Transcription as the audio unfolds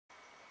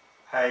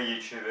Hey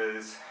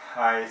YouTubers,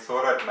 I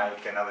thought I'd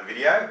make another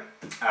video.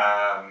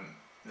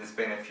 There's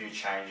been a few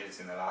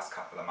changes in the last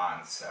couple of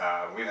months.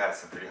 We've had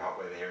some pretty hot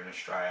weather here in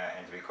Australia,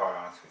 and to be quite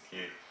honest with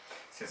you,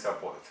 since I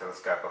bought the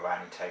telescope I've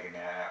only taken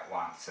it out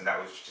once, and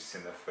that was just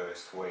in the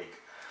first week.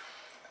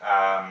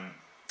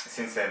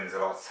 Since then there's a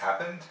lot's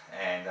happened,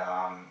 and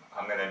I'm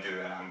going to do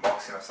an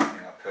unboxing of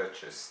something I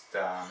purchased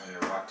and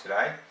arrived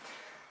today.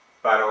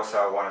 But also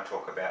I want to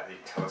talk about the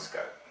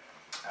telescope.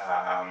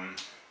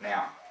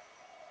 Now,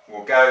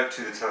 we'll go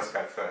to the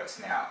telescope first.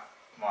 Now,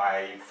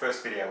 my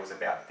first video was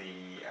about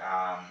the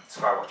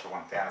Skywatcher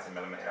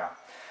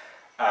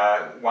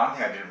 1000mm. One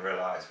thing I didn't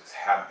realise was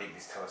how big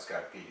this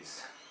telescope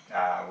is,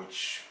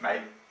 which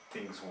made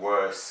things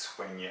worse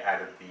when you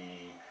added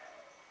the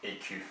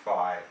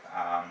EQ5.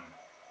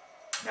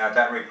 Now, I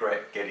don't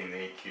regret getting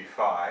the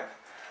EQ5.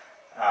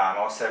 I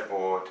also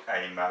bought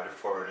a motor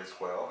for it as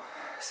well,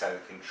 so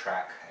it can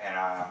track, and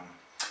a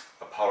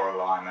polar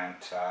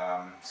alignment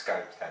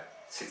scope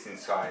that sits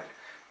inside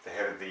the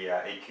head of the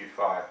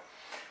EQ5.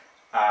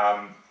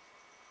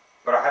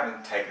 But I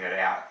haven't taken it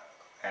out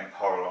and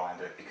polar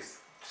aligned it because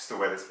just the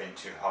weather's been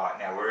too hot.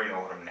 Now we're in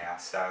autumn now,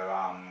 so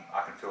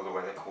I can feel the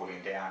weather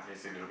cooling down. It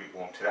is a little bit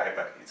warm today,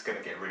 but it's going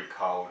to get really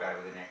cold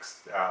over the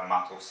next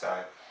month or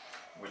so,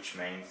 which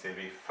means it'll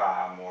be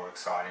far more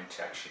exciting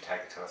to actually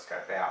take a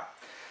telescope out.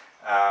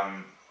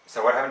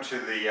 So what happened to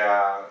the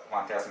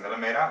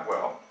 1000mm?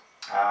 Well,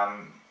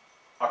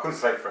 I couldn't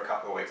sleep for a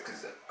couple of weeks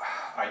because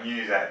I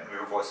knew that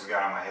little voice was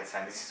going on in my head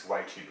saying this is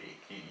way too big,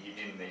 you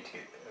didn't need to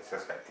get a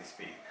telescope this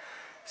big.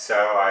 So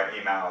I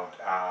emailed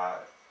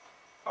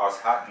Oz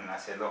Hut and I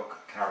said, look,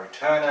 can I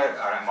return it?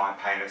 I don't mind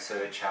paying a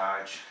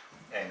surcharge.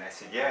 And they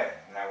said, yeah,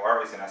 no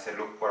worries. And I said,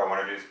 look, what I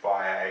want to do is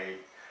buy a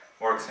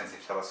more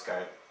expensive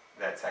telescope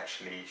that's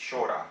actually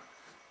shorter.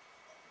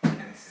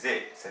 And this is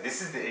it. So this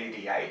is the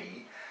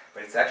ED80,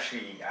 but it's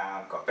actually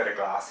got better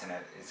glass in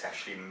it. It's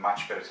actually a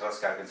much better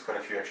telescope, and it's got a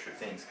few extra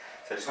things.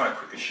 So I just want to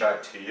quickly show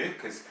it to you,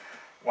 because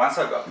once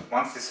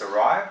this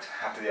arrived,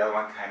 after the other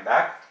one came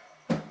back,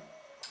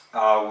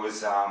 I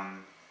was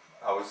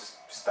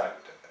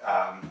stoked.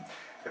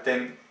 But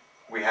then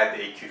we had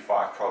the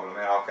EQ5 problem,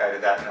 and I'll go to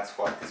that, and that's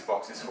what this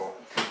box is for.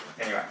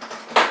 Anyway,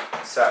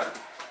 so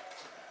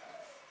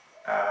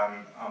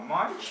I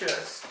might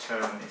just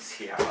turn this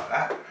here like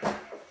that.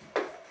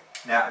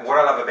 Now, what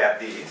I love about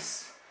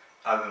this,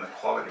 other than the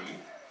quality,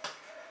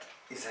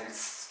 is that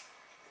it's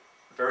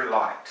very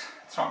light.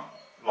 It's not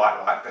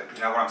light, but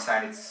you know what I'm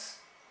saying, it's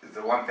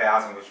the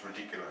 1000 was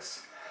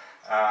ridiculous.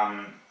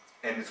 And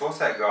it's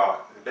also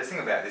got, the best thing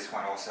about this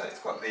one also, it's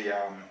got the,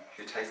 if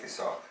you take this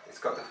off, it's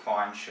got the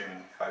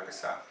fine-tuned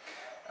focuser,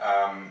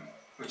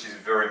 which is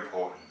very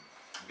important,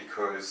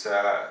 because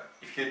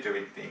if you're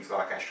doing things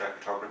like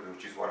astrophotography,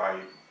 which is what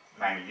I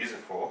mainly use it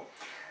for,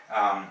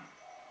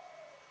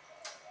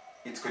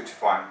 it's good to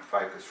find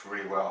focus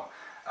really well.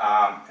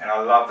 And I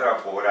love that I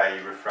bought a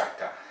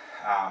refractor.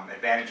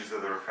 Advantages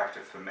of the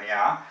refractor for me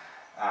are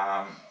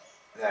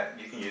that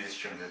you can use this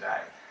during the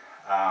day.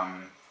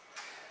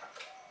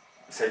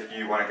 So if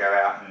you want to go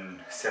out and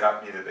set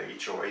up near the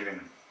beach, or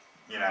even,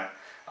 you know,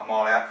 a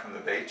mile out from the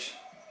beach,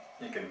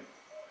 you can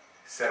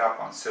set up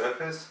on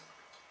surfers.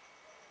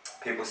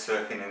 People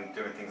surfing and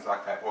doing things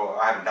like that. Well,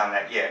 I haven't done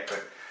that yet,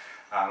 but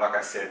like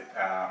I said,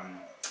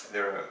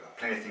 there are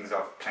plenty of things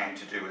I've planned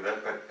to do with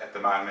it, but at the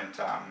moment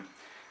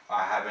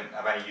I've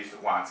only used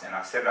it once, and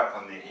I set it up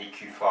on the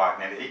EQ5.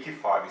 Now the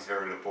EQ5 is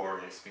very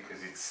laborious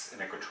because it's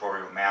an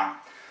equatorial mount,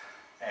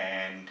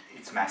 and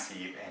it's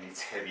massive and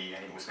it's heavy,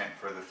 and it was meant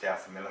for the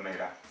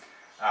 1000mm.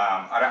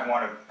 I don't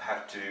want to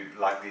have to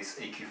lug this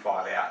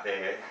EQ5 out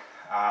there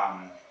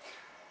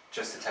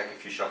just to take a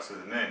few shots of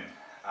the moon,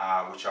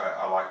 which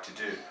I like to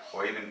do,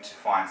 or even to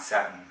find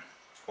Saturn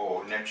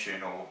or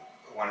Neptune or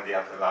one of the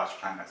other large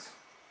planets.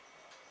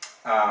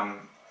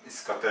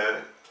 It's got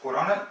the hood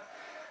on it,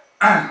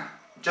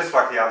 just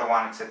like the other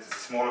one, except it's a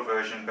smaller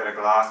version, better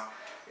glass.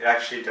 It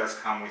actually does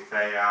come with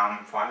a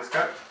finder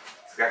scope.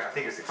 I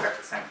think it's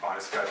exactly the same finder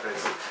scope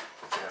as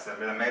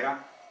 1000mm.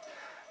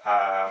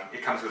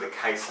 It comes with a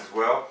case as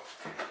well.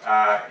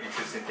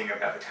 Interesting thing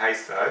about the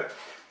case though,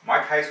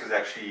 my case was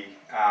actually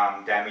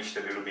damaged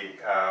a little bit,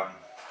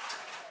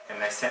 and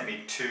they sent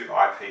me 2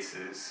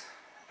 eyepieces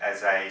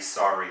as a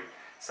sorry.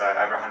 So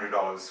over $100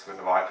 worth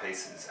of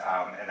eyepieces,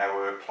 and they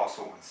were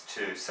colossal ones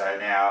too. So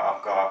now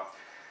I've got,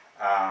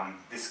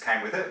 this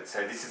came with it,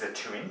 so this is a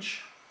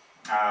 2-inch.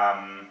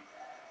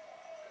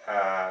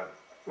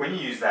 When you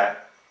use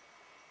that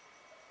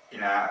in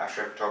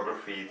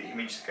astrophotography, the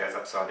image goes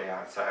upside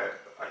down, so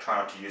I try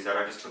not to use that.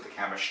 I just put the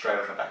camera straight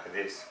on the back of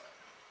this.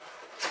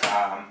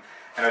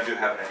 And I do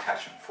have an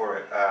attachment for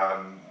it.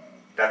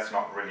 That's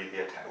not really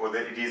the attachment, well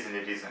it is and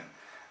it isn't.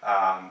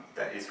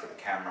 That is for the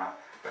camera.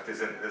 But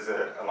there's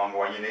a longer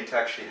one. You need to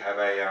actually have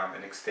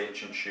an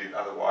extension tube,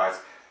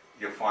 otherwise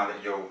you'll find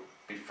that you'll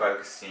be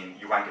focusing,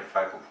 you won't get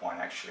focal point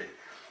actually.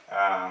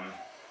 Now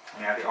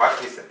the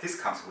eyepiece that this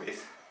comes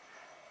with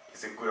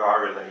is a good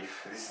eye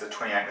relief. This is a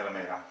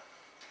 28mm.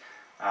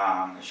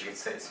 As you can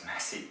see, it's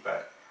massive,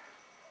 but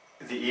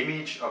the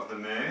image of the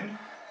moon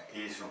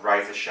is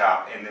razor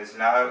sharp, and there's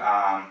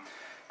no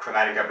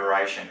chromatic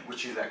aberration,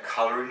 which is that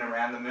colouring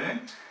around the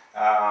moon.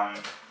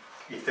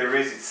 If there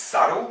is, it's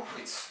subtle,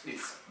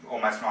 it's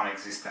almost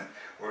non-existent,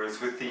 whereas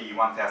with the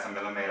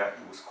 1000mm it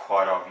was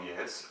quite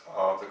obvious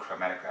of the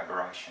chromatic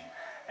aberration.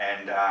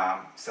 And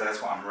so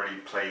that's why I'm really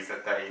pleased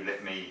that they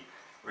let me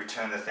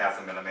return the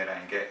 1000mm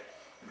and get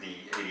the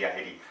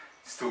ED80.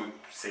 Still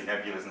see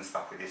nebulas and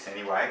stuff with this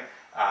anyway.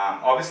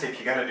 Obviously if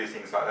you're going to do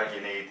things like that,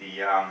 you need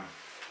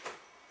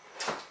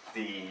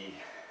the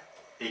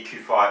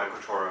EQ5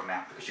 equatorial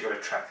mount, because you've got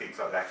to track things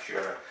like that, because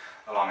you've got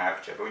a long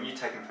aperture. But when you're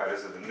taking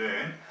photos of the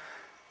moon,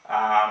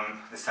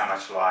 there's so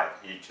much light,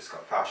 you just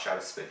got fast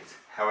shutter speeds.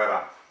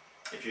 However,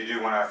 if you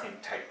do want to, I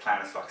think, take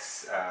planets like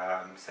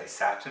say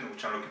Saturn,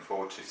 which I'm looking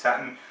forward to.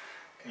 Saturn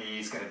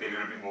is going to be a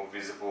little bit more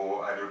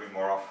visible a little bit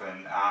more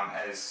often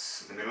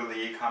as the middle of the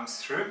year comes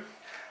through.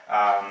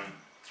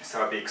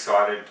 So I'll be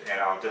excited, and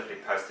I'll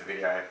definitely post a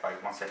video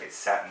once I get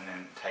Saturn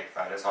and take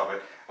photos of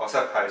it. I'll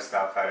also post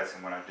photos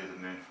and when I do the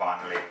moon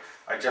finally.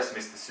 I just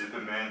missed the super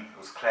moon, it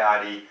was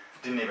cloudy,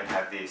 didn't even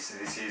have this. So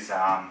this is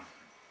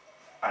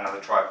another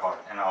tripod,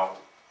 and I'll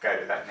go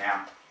to that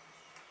now.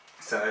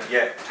 So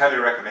yeah,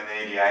 totally recommend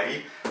the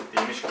ED80.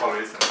 The image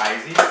quality is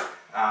amazing.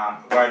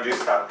 When I do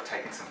start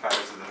taking some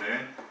photos of the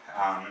moon,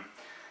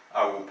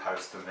 I will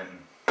post them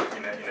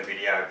in a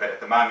video, but at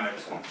the moment I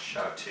just want to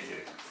show it to you.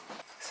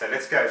 So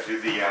let's go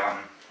to the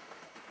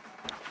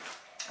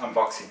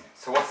unboxing.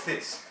 So what's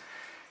this?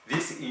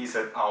 This is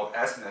an old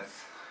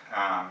azimuth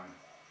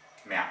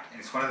mount, and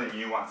it's one of the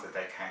new ones that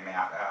they came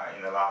out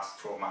in the last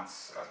 12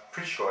 months. I'm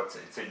pretty sure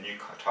it's a new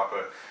type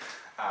of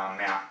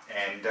mount,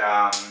 and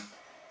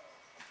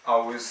I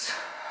was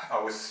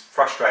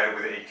frustrated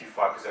with the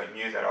EQ5 because I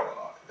knew that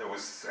there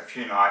was a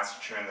few nights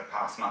during the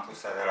past month or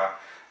so that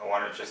I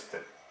wanted just to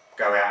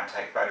go out and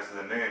take photos of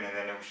the moon, and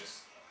then it was just,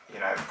 you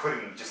know,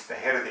 putting just the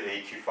head of the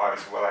EQ5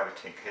 is well over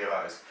 10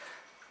 kilos.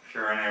 If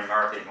you're in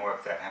America, you can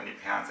work out how many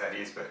pounds that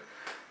is, but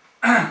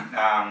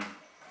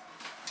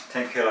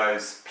 10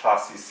 kilos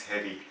plus is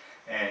heavy,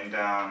 and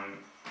I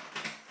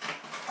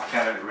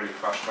found it really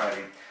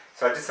frustrating.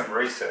 So I did some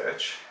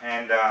research,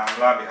 and lo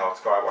and behold,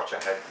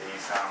 Skywatcher had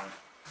these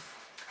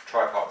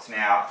tripods,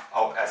 now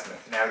alt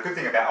azimuth. Now the good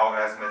thing about alt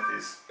azimuth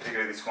is,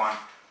 particularly this one,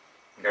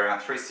 you go around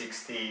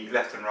 360,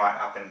 left and right,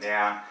 up and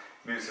down,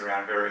 moves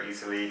around very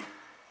easily.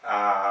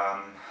 I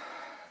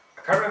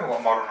can't remember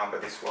what model number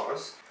this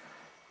was.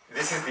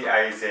 This is the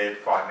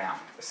AZ5 mount,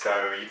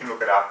 so you can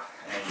look it up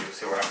and you'll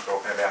see what I'm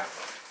talking about.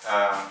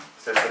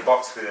 So it's a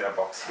box within a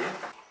box here.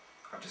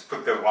 I've just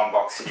put the one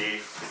box here,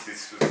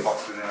 this was a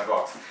box within a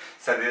box.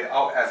 So the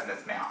alt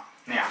azimuth mount.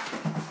 Now,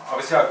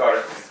 obviously I got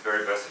it because it's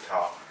very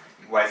versatile.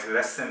 It weighs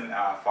less than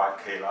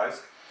 5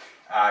 kilos.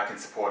 Can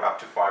support up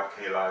to 5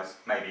 kilos,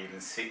 maybe even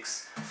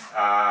 6.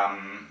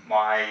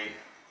 My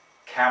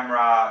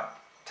camera,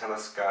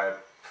 telescope,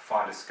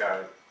 finder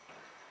scope,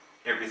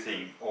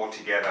 everything all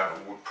together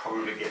would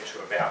probably get to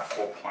about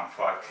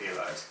 4.5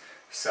 kilos.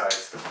 So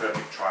it's the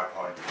perfect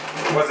tripod.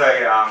 It was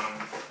an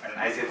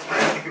AZ5,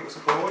 I think it was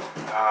called,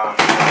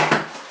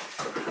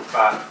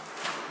 but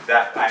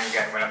that only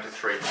again went up to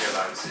 3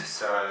 kilos.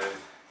 So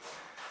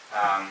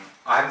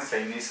I haven't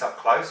seen this up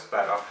close,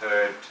 but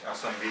I've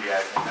seen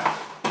videos and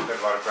I've heard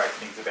a lot of great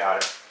things about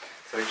it.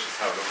 So let's just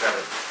have a look at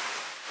it.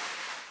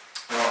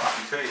 Well, I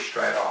can tell you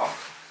straight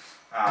off,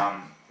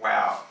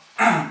 wow,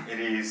 it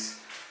is,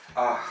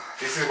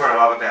 this is what I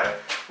love about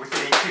it. With the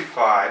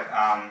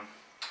EQ5,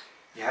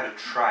 you had a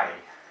tray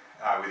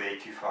with the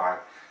EQ5,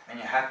 and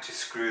you had to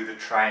screw the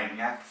tray in. You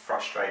know how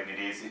frustrating it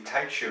is. It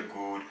takes you a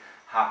good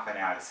half an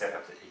hour to set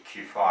up the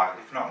EQ5,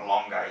 if not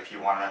longer, if you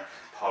want to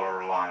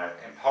polar align it.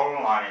 And polar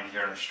aligning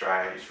here in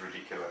Australia is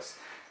ridiculous.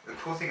 The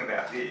cool thing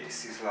about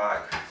this is,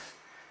 like,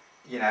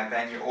 you know,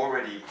 bang, you're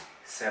already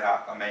set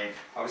up. I mean,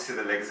 obviously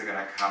the legs are going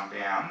to come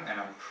down, and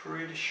I'm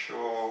pretty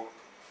sure,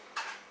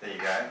 there you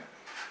go,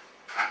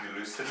 you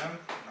loosen them,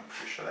 and I'm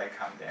pretty sure they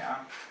come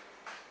down.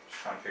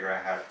 Just trying to figure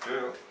out how to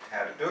do it.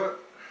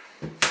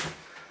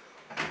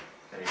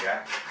 There you go,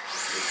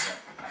 just loosen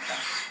it.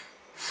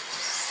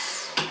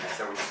 Okay,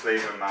 so we'll just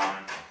leave them,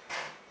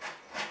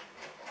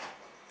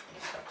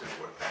 just have to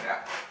work that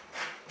out.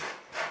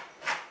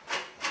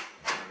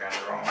 I'm going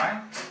the wrong way.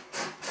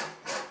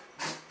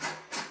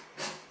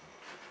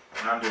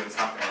 And I'm doing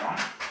something wrong.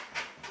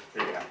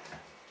 There you go.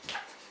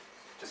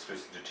 Just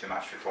loosened it too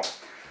much before.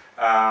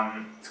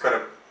 It's got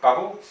a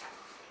bubble.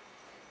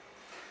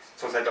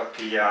 It's also got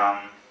the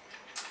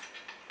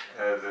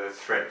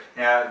thread.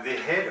 Now the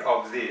head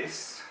of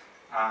this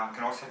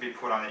can also be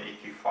put on the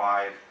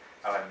EQ5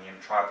 aluminium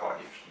tripod.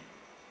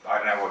 I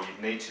don't know what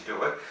you'd need to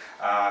do it.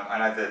 I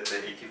know that the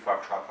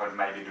EQ5 tripod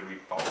may be a little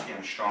bit bulky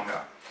and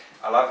stronger.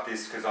 I love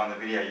this because on the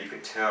video you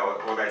could tell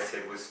all they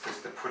said was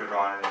just to put it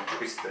on and then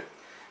twist it.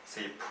 So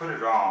you put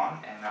it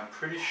on, and I'm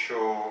pretty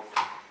sure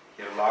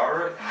you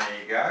lower it, and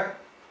there you go.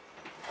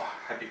 Oh,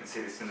 I hope you can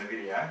see this in the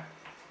video.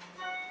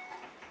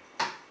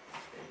 There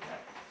you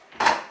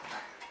go.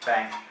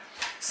 Bang.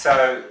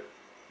 So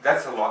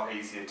that's a lot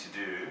easier to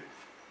do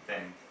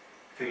than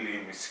fill it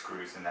in with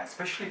screws and that,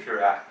 especially if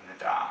you're out in the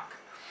dark.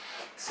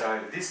 So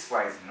this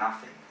weighs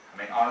nothing. I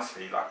mean,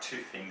 honestly, like 2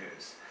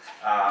 fingers.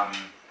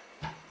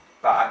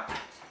 But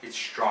it's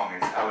strong,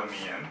 it's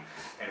aluminium,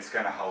 and it's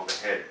going to hold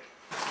the head.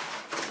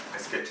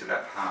 Let's get to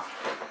that part.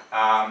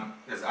 I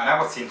know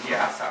what's in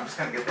here, so I'm just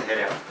going to get the head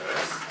out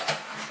first.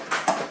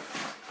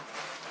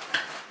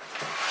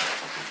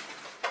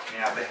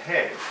 Now the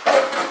head,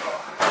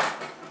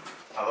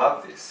 I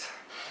love this.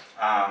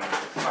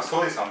 I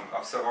saw this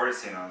I've already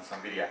seen it on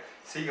some video.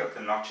 See, you got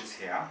the notches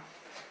here.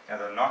 Now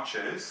the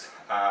notches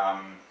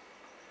are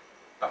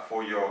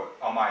for your,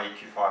 on my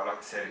EQ5, like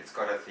I said, it's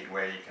got a thing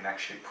where you can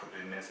actually put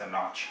it in as a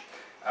notch.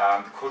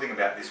 The cool thing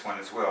about this one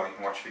as well, you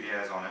can watch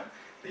videos on it,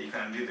 that you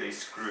can undo these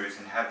screws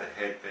and have the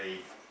head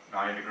be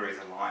 90 degrees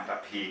aligned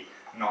up here,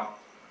 not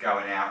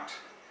going out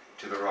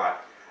to the right.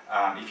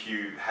 If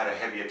you had a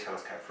heavier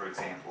telescope, for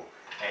example,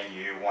 and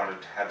you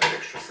wanted to have that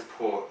extra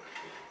support.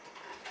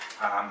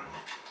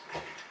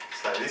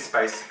 So this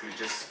basically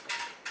just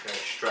goes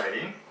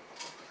straight in,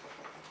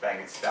 bang,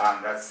 it's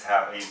done. That's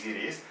how easy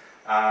it is.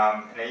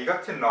 Now you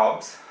got the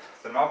knobs.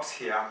 The knobs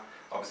here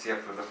obviously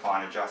have for the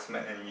fine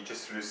adjustment, and you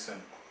just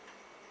loosen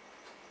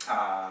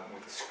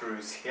with the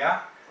screws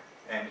here,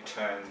 and it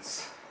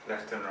turns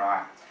left and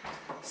right.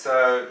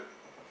 So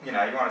you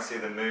know, you want to see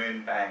the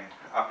moon, bang,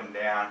 up and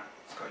down.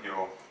 It's got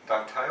your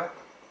dovetail.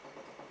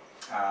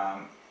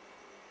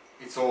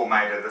 It's all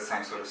made of the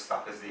same sort of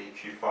stuff as the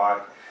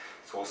EQ5.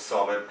 It's all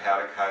solid,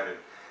 powder coated.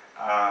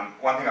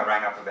 One thing I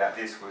rang up about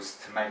this was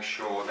to make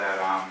sure that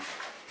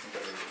you've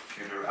got a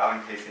few little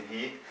Allen keys in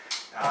here.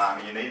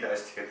 You need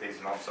those to get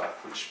these knobs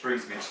off, which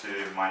brings me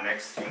to my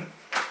next thing,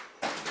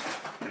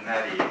 and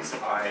that is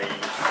I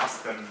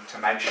asked them to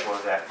make sure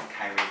that it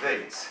came with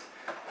these.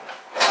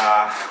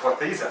 What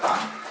these are,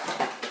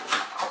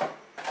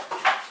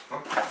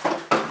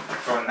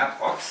 throw in that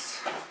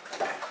box.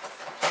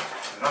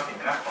 There's nothing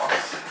in that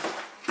box.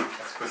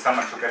 That's because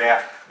someone took it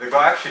out. The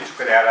guy actually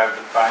took it out over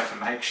the phone to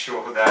make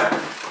sure that,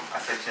 I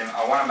said to him,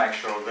 I want to make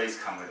sure all these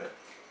come with it.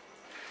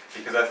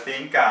 Because I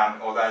think,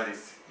 although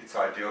it's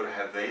ideal to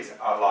have these,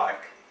 I like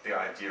the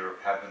idea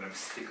of having them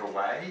stick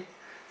away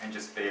and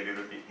just be a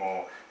little bit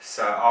more.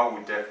 So I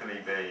would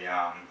definitely be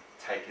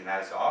taking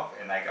those off,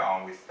 and they go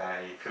on with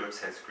a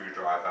Phillips head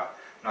screwdriver,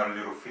 not a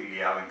little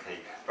fiddly Allen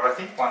key. But I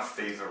think once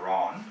these are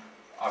on,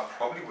 I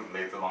probably would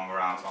leave the longer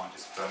arms on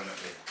just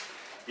permanently.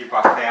 If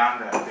I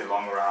found that the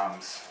longer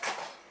arms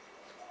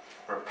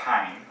were a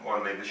pain, or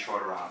I'd leave the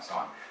shorter arms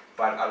on.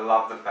 But I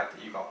love the fact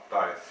that you got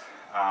both.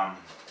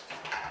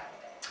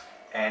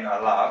 And I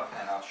love,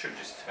 and I should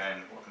just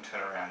turn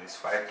around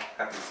this way,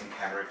 have this in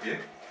camera view.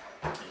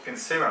 You can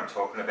see what I'm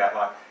talking about.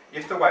 Like,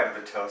 if the weight of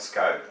the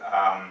telescope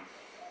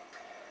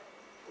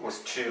was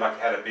too, like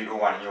you had a bigger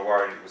one and you're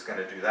worried it was going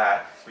to do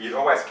that, but you'd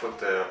always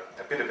put a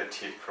bit of a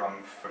tip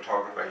from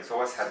photography. You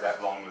always had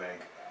that long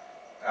leg,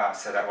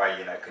 so that way,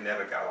 you know, it could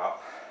never go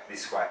up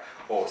this way.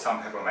 Or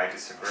some people may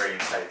disagree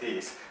and say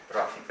this, but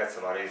I think that's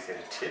a lot easier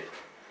to tip,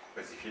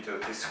 because if you do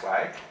it this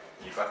way,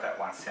 you've got that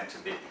 1 cent a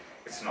bit.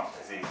 It's not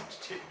as easy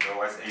to tip. It's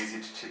always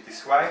easy to tip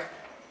this way.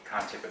 You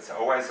can't tip it. So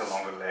always a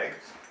longer leg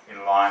in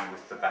line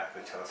with the back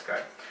of the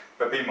telescope.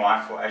 But be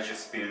mindful as you're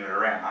spinning it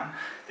around,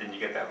 then you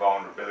get that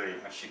vulnerability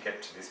once you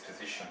get to this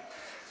position.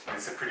 But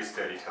it's a pretty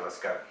sturdy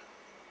telescope.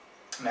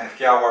 Now if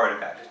you are worried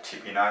about it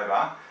tipping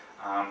over,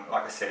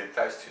 like I said,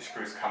 those 2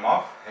 screws come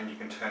off, and you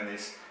can turn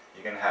this,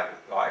 you can have it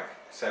like,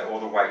 so all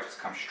the weight just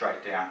comes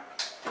straight down.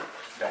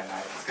 Don't know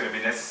if it's going to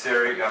be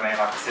necessary. I mean,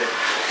 like I said,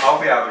 I'll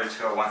be able to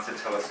tell once the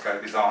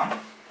telescope is on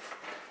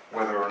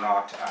whether or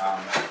not, there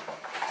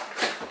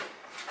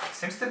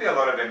seems to be a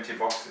lot of empty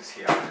boxes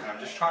here, and I'm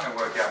just trying to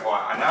work out why.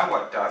 I know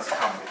what does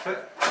come with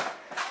it,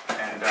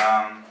 and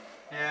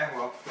yeah,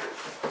 well,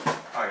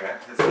 oh yeah,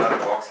 there's another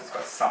box that's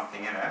got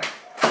something in it.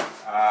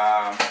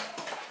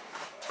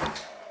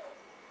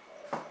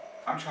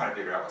 I'm trying to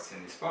figure out what's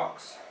in this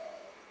box.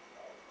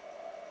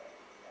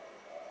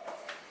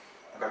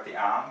 I've got the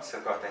arms,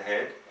 I've got the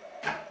head,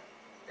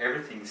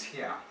 everything's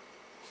here.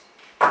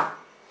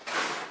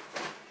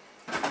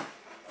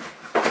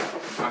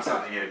 I'm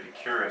starting to get a bit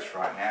curious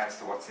right now as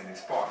to what's in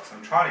this box.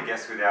 I'm trying to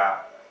guess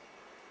without...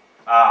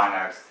 I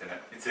know it's in it.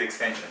 It's the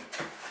extension.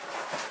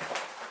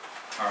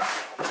 Alright.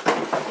 Trying to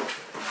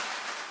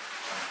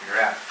figure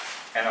out.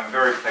 And I'm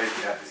very pleased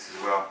about this as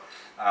well.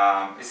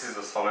 This is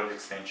a solid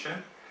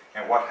extension.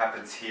 And what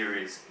happens here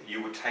is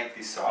you would take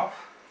this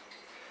off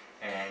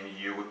and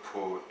you would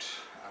put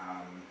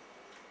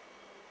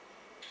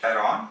that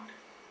on,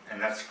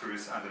 and that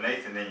screws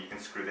underneath, and then you can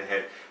screw the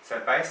head. So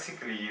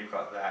basically you've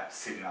got that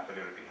sitting up a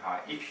little bit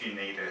high. If you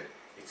need it,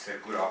 it's a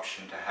good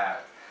option to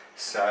have.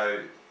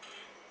 So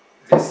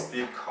this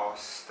did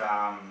cost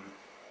 $360,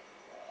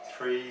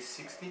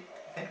 I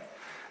think,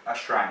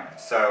 Australian.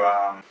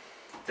 So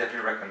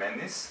definitely recommend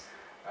this.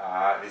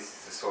 This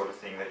is the sort of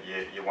thing that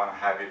you want to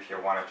have if you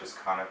want to just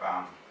kind of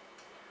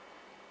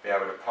be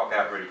able to pop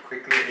out really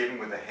quickly. Even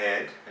with the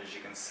head, as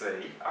you can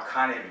see, I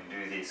can't even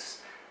do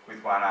this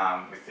with one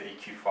arm with the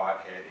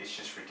EQ5 head. It's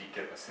just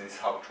ridiculous. And this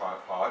whole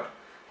tripod,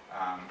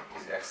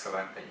 is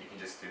excellent, that you can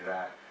just do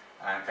that.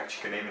 In fact,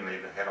 you can even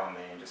leave the head on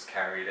there and just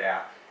carry it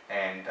out.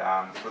 And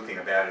the good thing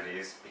about it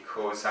is,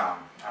 because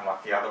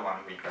unlike the other one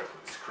we go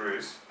put the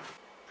screws,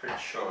 pretty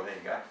sure, there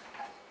you go,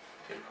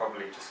 you'd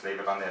probably just leave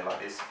it on there like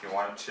this if you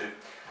wanted to.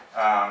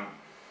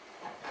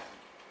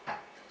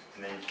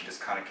 And then you can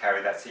just kind of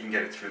carry that so you can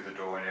get it through the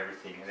door and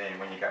everything. And then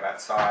when you go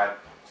outside,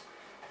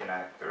 you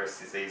know, the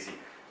rest is easy.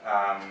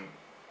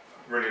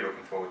 Really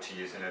looking forward to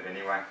using it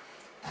anyway.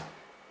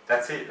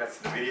 That's it, that's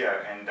the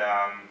video, and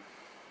I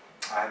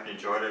hope you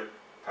enjoyed it.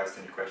 Post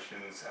any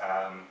questions.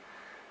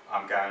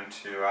 I'm going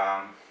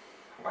to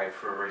wait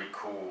for a really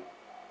cool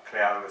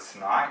cloudless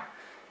night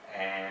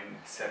and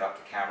set up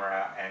the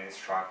camera and this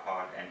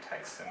tripod and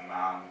take some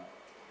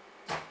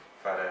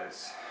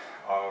photos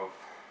of,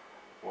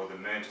 well, the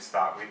moon to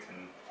start with,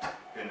 and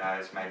who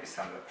knows, maybe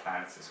some of the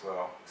planets as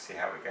well. See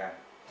how we go.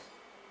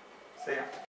 See ya.